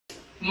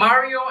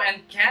Mario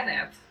and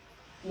Kenneth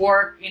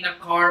work in a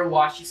car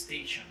wash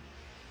station.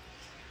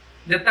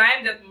 The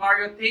time that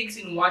Mario takes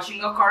in washing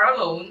a car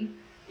alone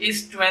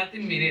is 20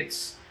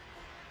 minutes.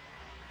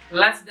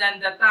 Less than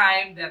the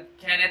time that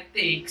Kenneth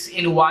takes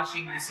in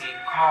washing the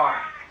same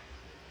car.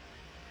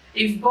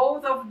 If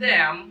both of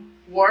them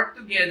work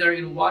together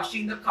in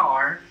washing the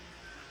car,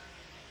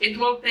 it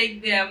will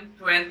take them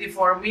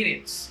 24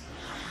 minutes.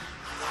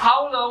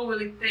 How long will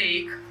it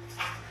take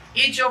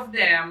each of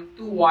them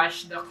to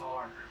wash the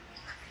car?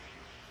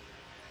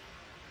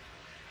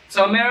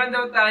 So, meron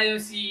daw tayo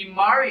si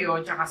Mario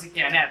at si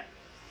Kenneth.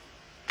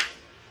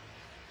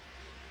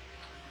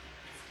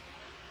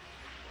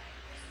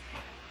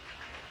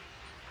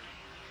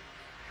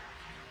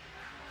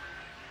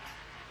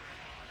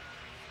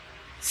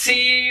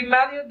 Si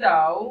Mario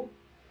daw,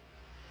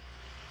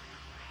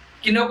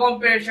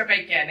 kino-compare siya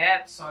kay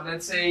Kenneth. So,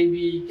 let's say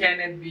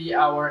Kenneth be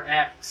our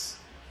X.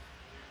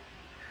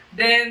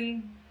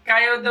 Then,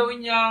 kaya daw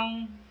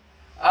niyang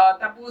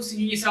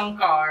tapusin yung isang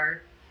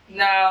car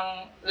ng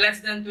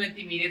less than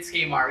 20 minutes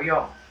kay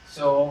Mario.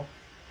 So,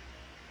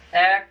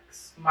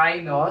 X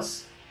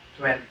minus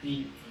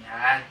 20.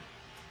 Yan.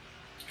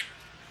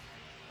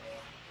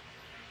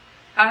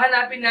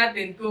 Hahanapin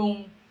natin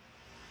kung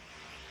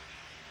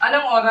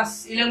anong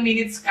oras, ilang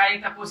minutes kaya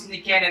tapusin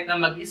ni Kenneth na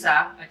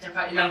mag-isa, at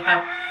saka ilang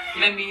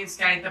minutes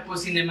kaya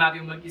tapusin ni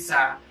Mario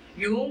mag-isa,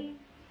 yung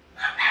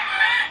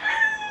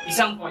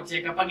isang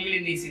kotse kapag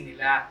lilinisin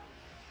nila.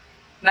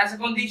 Nasa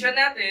condition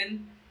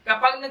natin,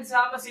 kapag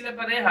nagsama sila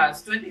parehas,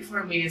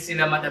 24 minutes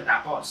sila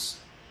matatapos.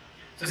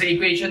 So sa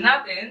equation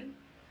natin,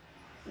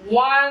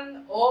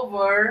 1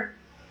 over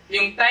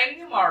yung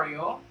time ni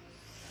Mario,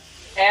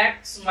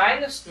 X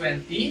minus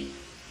 20,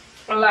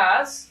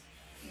 plus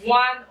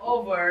 1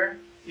 over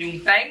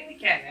yung time ni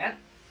Kenneth,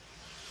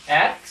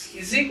 X,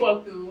 is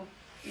equal to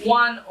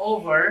 1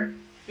 over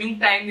yung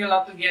time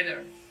nila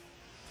together.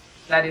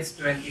 That is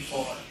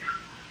 24.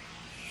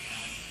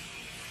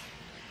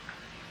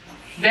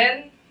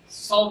 Then,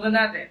 solve na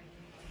natin.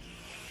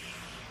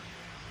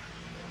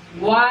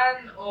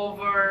 1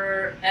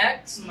 over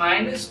X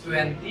minus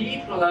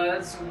 20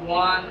 plus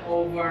 1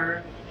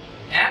 over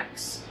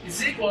X is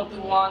equal to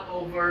 1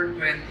 over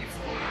 24.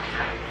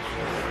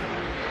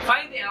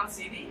 Find the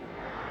LCD.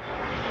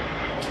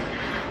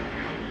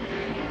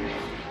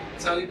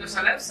 So, dito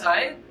sa left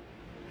side,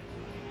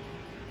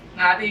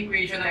 na ating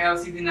equation ng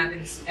LCD natin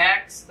is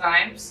X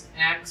times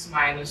X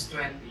minus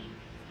 20.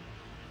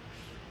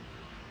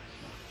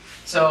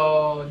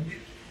 So,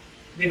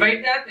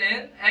 divide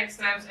natin, X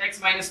times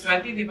X minus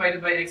 20 divided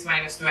by X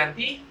minus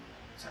 20.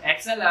 So,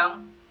 X na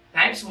lang,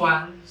 times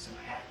 1, so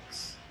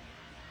X.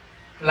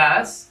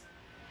 Plus,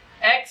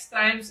 X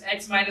times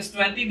X minus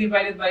 20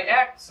 divided by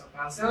X. So,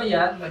 cancel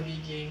yan,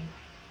 magiging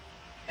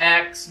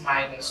X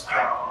minus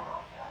 20.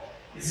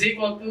 Is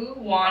equal to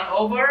 1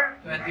 over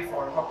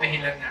 24. Papahin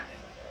lang natin.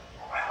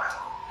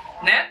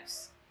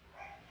 Next,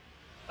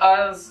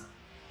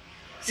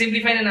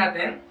 simplify na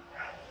natin.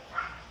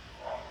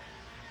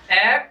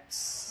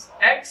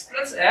 X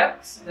plus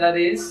X, that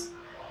is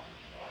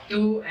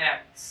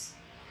 2X.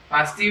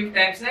 Positive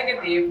times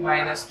negative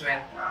minus 20.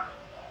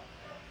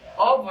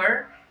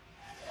 Over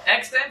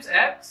X times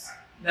X,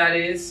 that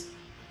is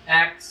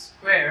X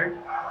squared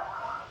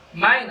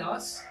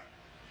minus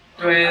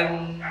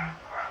 20.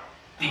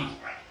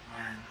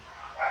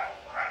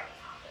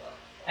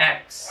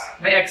 X.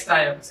 May X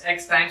tayo.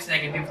 X times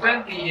negative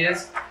 20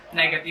 is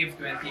negative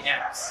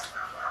 20X.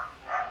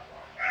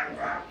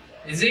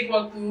 Is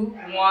equal to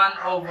 1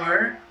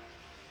 over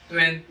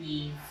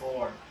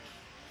 24.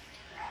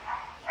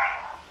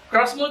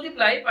 Cross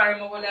multiply para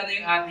mawala na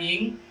yung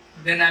ating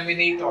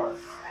denominator.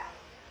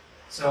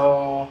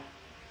 So,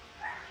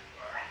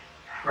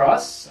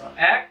 cross. So,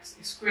 X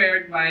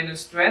squared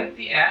minus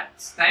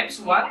 20X times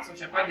 1. So,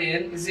 siya pa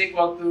din is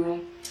equal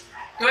to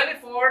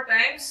 24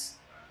 times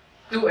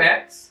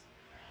 2X.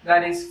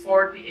 That is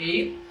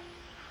 48X.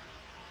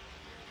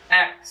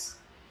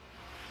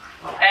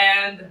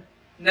 And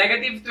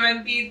negative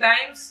 20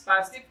 times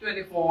positive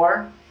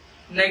 24.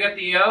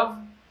 Negative,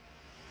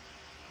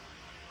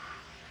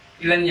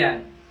 ilan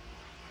yan?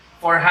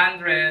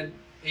 480.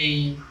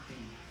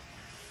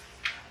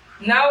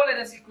 Now, let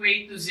us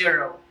equate to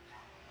 0.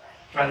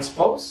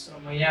 Transpose. So,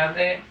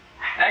 mayate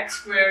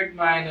X squared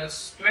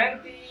minus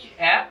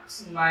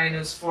 20X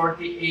minus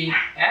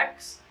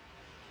 48X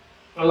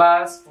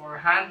plus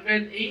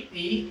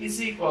 480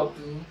 is equal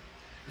to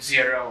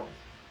 0.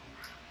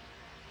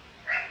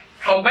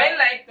 Combine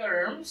like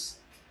terms.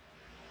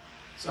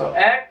 So,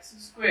 X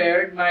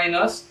squared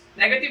minus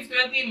negative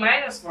 20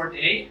 minus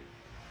 48,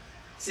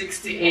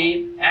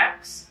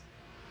 68X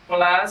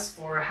plus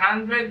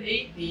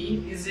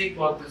 480 is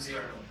equal to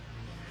 0.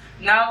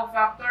 Now,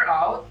 factor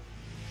out.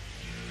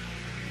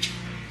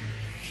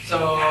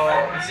 So,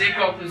 is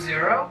equal to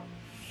 0,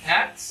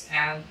 X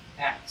and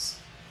X.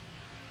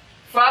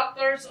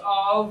 Factors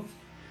of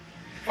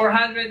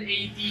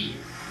 480.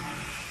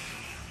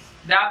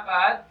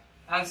 Dapat,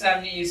 ang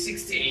sum niya is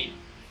 68.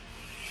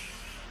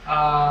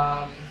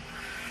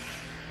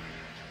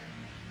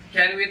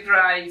 Can we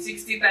try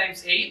 60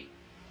 times 8?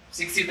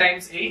 60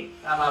 times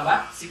 8? Tama ba?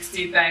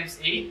 60 times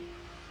 8?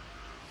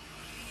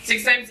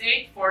 6 times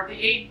 8?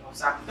 48. O,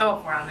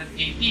 sakto.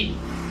 480.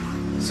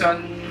 So,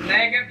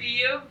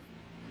 negative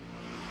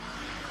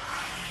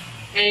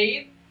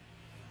 8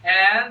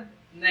 and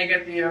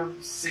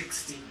negative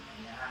 60.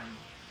 Ayan.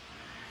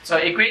 So,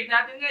 equate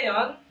natin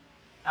ngayon.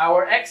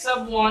 Our x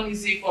sub 1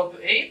 is equal to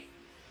 8.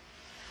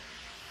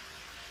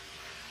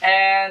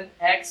 And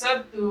x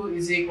sub 2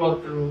 is equal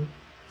to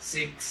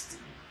 60.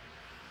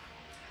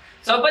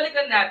 So,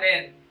 balikan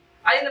natin.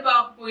 Alin na ba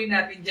ang kukunin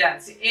natin dyan?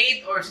 Si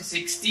 8 or si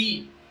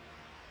 60?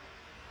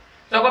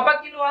 So,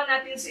 kapag kinuha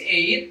natin si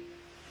 8,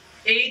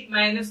 8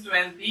 minus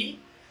 20,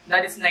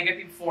 that is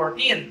negative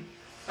 14.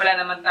 Wala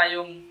naman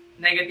tayong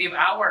negative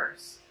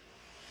hours.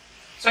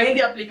 So, hindi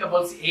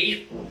applicable si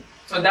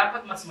 8. So,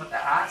 dapat mas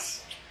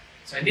mataas.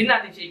 So, hindi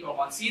natin siya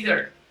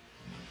i-consider.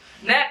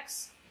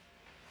 Next,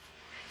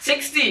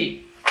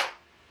 60.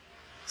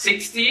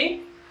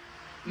 60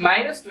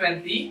 minus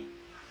 20.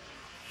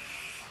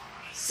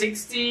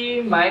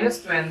 60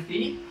 minus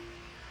 20.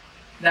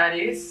 That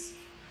is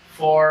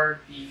 40.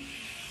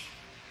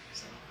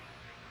 So,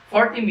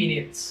 40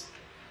 minutes.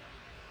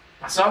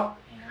 Pasok.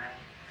 Ayan.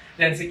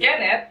 Then si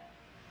Kenneth,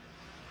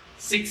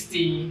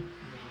 60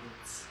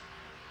 minutes.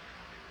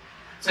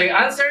 So, yung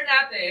answer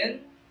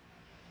natin,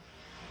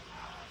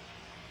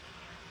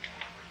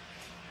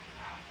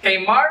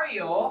 kay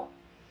Mario,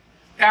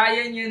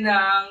 kaya niya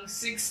ng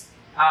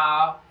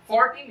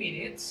 40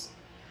 minutes.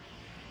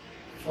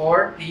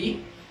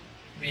 40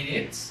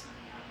 minutes.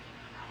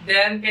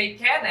 Then, kay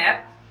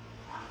Kenneth,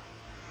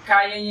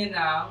 kaya niya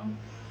ng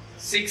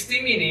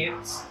 60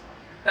 minutes.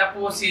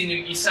 Tapusin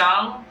yung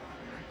isang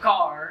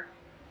car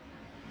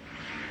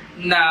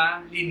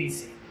na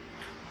linisin.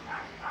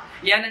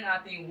 Yan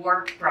ang ating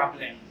work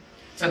problem.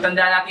 So,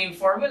 tandaan natin yung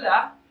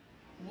formula.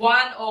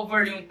 1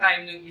 over yung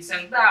time ng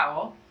isang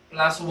tao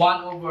plus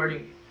 1 over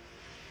yung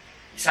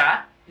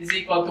isa is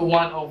equal to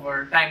 1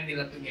 over time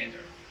nila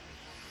together.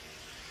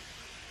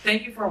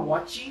 Thank you for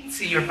watching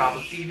Señor Pablo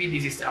TV.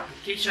 This is the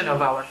application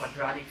of our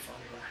quadratic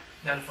formula.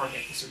 Don't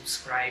forget to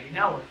subscribe in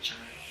our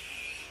channel.